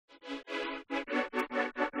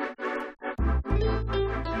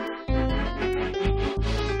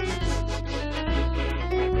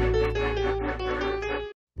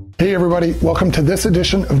Hey everybody, welcome to this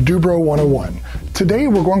edition of Dubro 101. Today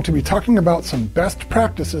we're going to be talking about some best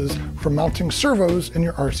practices for mounting servos in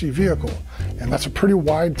your RC vehicle. And that's a pretty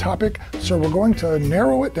wide topic, so we're going to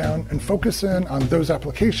narrow it down and focus in on those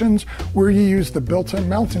applications where you use the built-in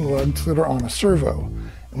mounting lugs that are on a servo.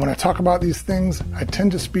 And when I talk about these things, I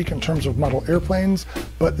tend to speak in terms of model airplanes,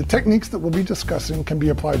 but the techniques that we'll be discussing can be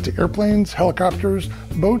applied to airplanes, helicopters,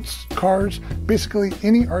 boats, cars, basically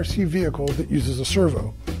any RC vehicle that uses a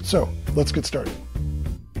servo. So let's get started.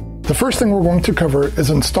 The first thing we're going to cover is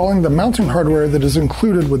installing the mounting hardware that is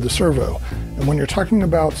included with the servo. And when you're talking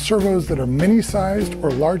about servos that are mini-sized or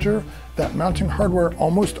larger, that mounting hardware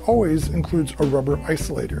almost always includes a rubber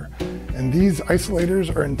isolator. And these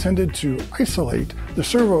isolators are intended to isolate the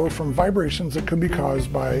servo from vibrations that could be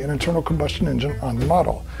caused by an internal combustion engine on the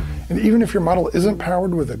model. And even if your model isn't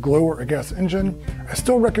powered with a glow or a gas engine, I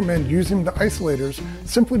still recommend using the isolators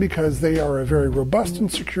simply because they are a very robust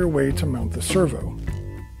and secure way to mount the servo.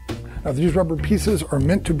 Now, these rubber pieces are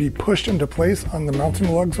meant to be pushed into place on the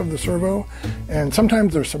mounting lugs of the servo, and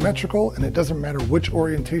sometimes they're symmetrical and it doesn't matter which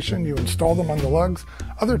orientation you install them on the lugs.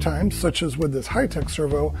 Other times, such as with this high-tech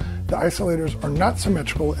servo, the isolators are not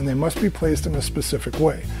symmetrical and they must be placed in a specific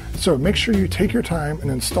way. So make sure you take your time and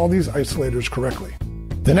install these isolators correctly.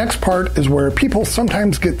 The next part is where people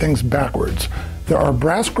sometimes get things backwards. There are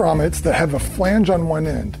brass grommets that have a flange on one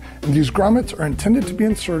end, and these grommets are intended to be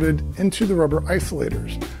inserted into the rubber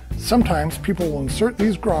isolators. Sometimes people will insert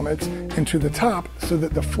these grommets into the top so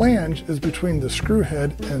that the flange is between the screw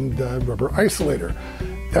head and the rubber isolator.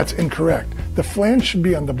 That's incorrect. The flange should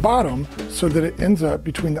be on the bottom so that it ends up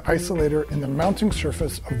between the isolator and the mounting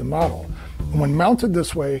surface of the model. And when mounted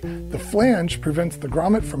this way, the flange prevents the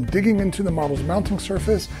grommet from digging into the model's mounting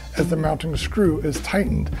surface as the mounting screw is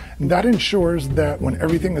tightened. And that ensures that when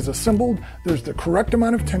everything is assembled, there's the correct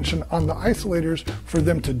amount of tension on the isolators for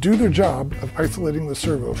them to do their job of isolating the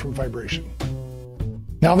servo from vibration.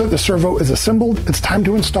 Now that the servo is assembled, it's time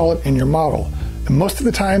to install it in your model. And most of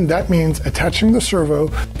the time that means attaching the servo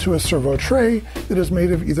to a servo tray that is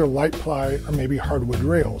made of either light ply or maybe hardwood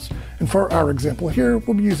rails. And for our example here,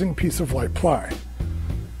 we'll be using a piece of light ply.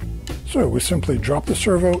 So we simply drop the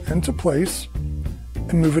servo into place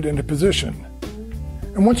and move it into position.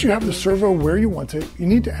 And once you have the servo where you want it, you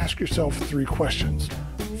need to ask yourself 3 questions.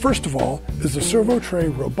 First of all, is the servo tray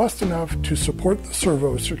robust enough to support the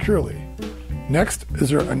servo securely? Next, is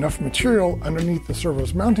there enough material underneath the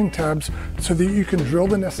servo's mounting tabs so that you can drill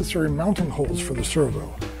the necessary mounting holes for the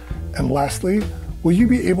servo? And lastly, will you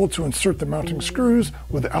be able to insert the mounting screws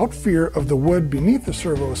without fear of the wood beneath the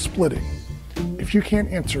servo splitting? If you can't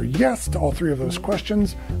answer yes to all 3 of those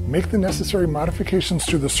questions, make the necessary modifications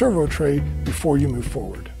to the servo tray before you move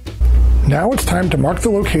forward. Now it's time to mark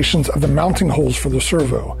the locations of the mounting holes for the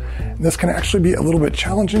servo. And this can actually be a little bit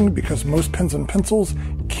challenging because most pens and pencils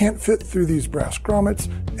can't fit through these brass grommets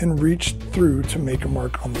and reach through to make a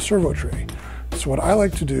mark on the servo tray. So what I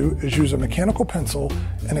like to do is use a mechanical pencil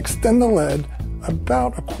and extend the lead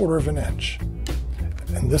about 1/4 inch.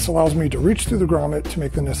 And this allows me to reach through the grommet to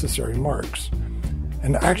make the necessary marks.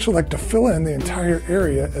 And I actually like to fill in the entire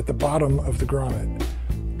area at the bottom of the grommet.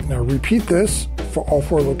 Now repeat this for all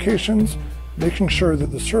 4 locations, making sure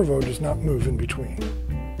that the servo does not move in between.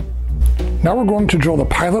 Now we're going to drill the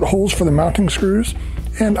pilot holes for the mounting screws,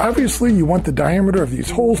 and obviously you want the diameter of these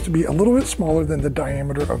holes to be a little bit smaller than the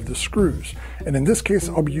diameter of the screws. And in this case,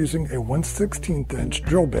 I'll be using a 1/16 inch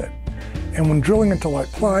drill bit. And when drilling into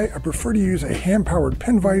light ply, I prefer to use a hand-powered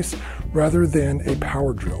pen vise rather than a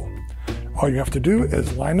power drill. All you have to do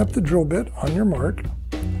is line up the drill bit on your mark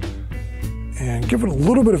and give it a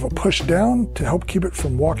little bit of a push down to help keep it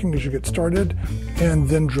from walking as you get started, and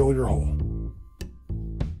then drill your hole.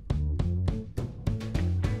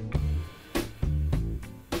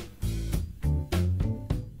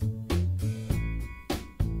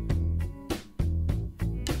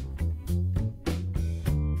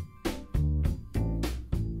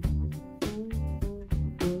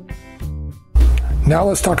 Now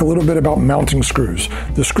let's talk a little bit about mounting screws.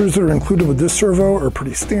 The screws that are included with this servo are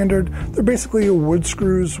pretty standard. They're basically wood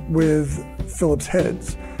screws with Phillips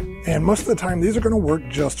heads. And most of the time these are going to work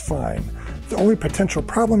just fine. The only potential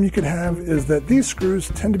problem you could have is that these screws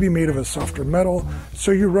tend to be made of a softer metal,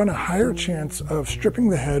 so you run a higher chance of stripping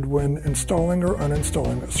the head when installing or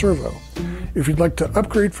uninstalling a servo. If you'd like to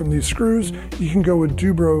upgrade from these screws, you can go with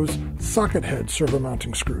Dubro's socket head servo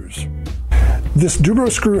mounting screws. This Dubro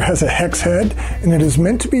screw has a hex head, and it is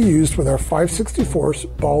meant to be used with our 5/64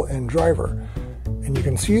 ball end driver. And you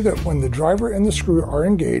can see that when the driver and the screw are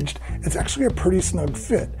engaged, it's actually a pretty snug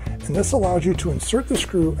fit, and this allows you to insert the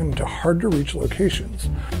screw into hard to reach locations.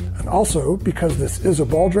 And also, because this is a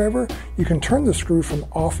ball driver, you can turn the screw from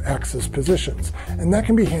off-axis positions, and that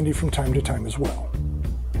can be handy from time to time as well.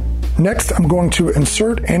 Next, I'm going to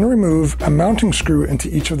insert and remove a mounting screw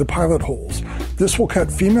into each of the pilot holes. This will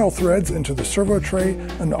cut female threads into the servo tray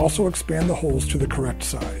and also expand the holes to the correct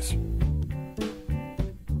size.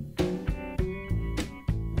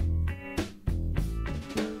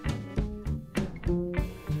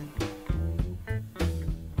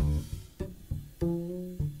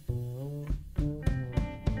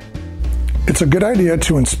 It's a good idea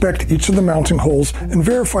to inspect each of the mounting holes and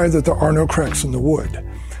verify that there are no cracks in the wood.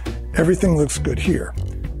 Everything looks good here.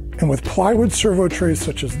 And with plywood servo trays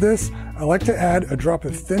such as this, I like to add a drop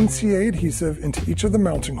of thin CA adhesive into each of the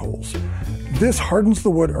mounting holes. This hardens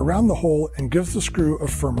the wood around the hole and gives the screw a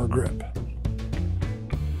firmer grip.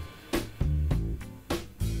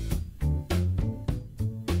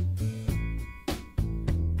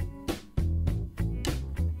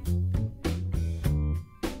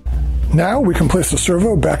 Now we can place the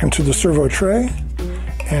servo back into the servo tray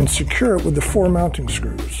and secure it with the 4 mounting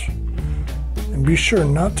screws. And be sure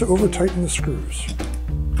not to over-tighten the screws.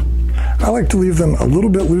 I like to leave them a little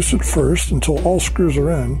bit loose at first until all screws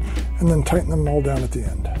are in, and then tighten them all down at the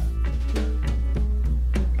end.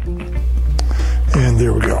 And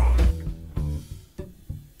there we go.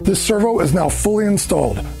 This servo is now fully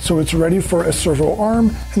installed, so it's ready for a servo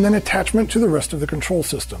arm and then attachment to the rest of the control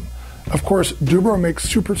system. Of course, Dubro makes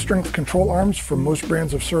super strength control arms for most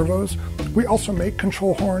brands of servos. We also make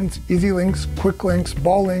control horns, easy links, quick links,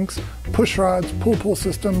 ball links, push rods, pull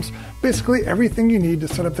systems, basically everything you need to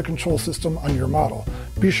set up the control system on your model.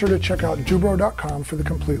 Be sure to check out dubro.com for the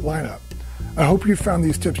complete lineup. I hope you found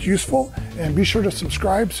these tips useful, and be sure to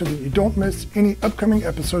subscribe so that you don't miss any upcoming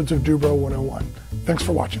episodes of Dubro 101. Thanks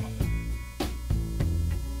for watching.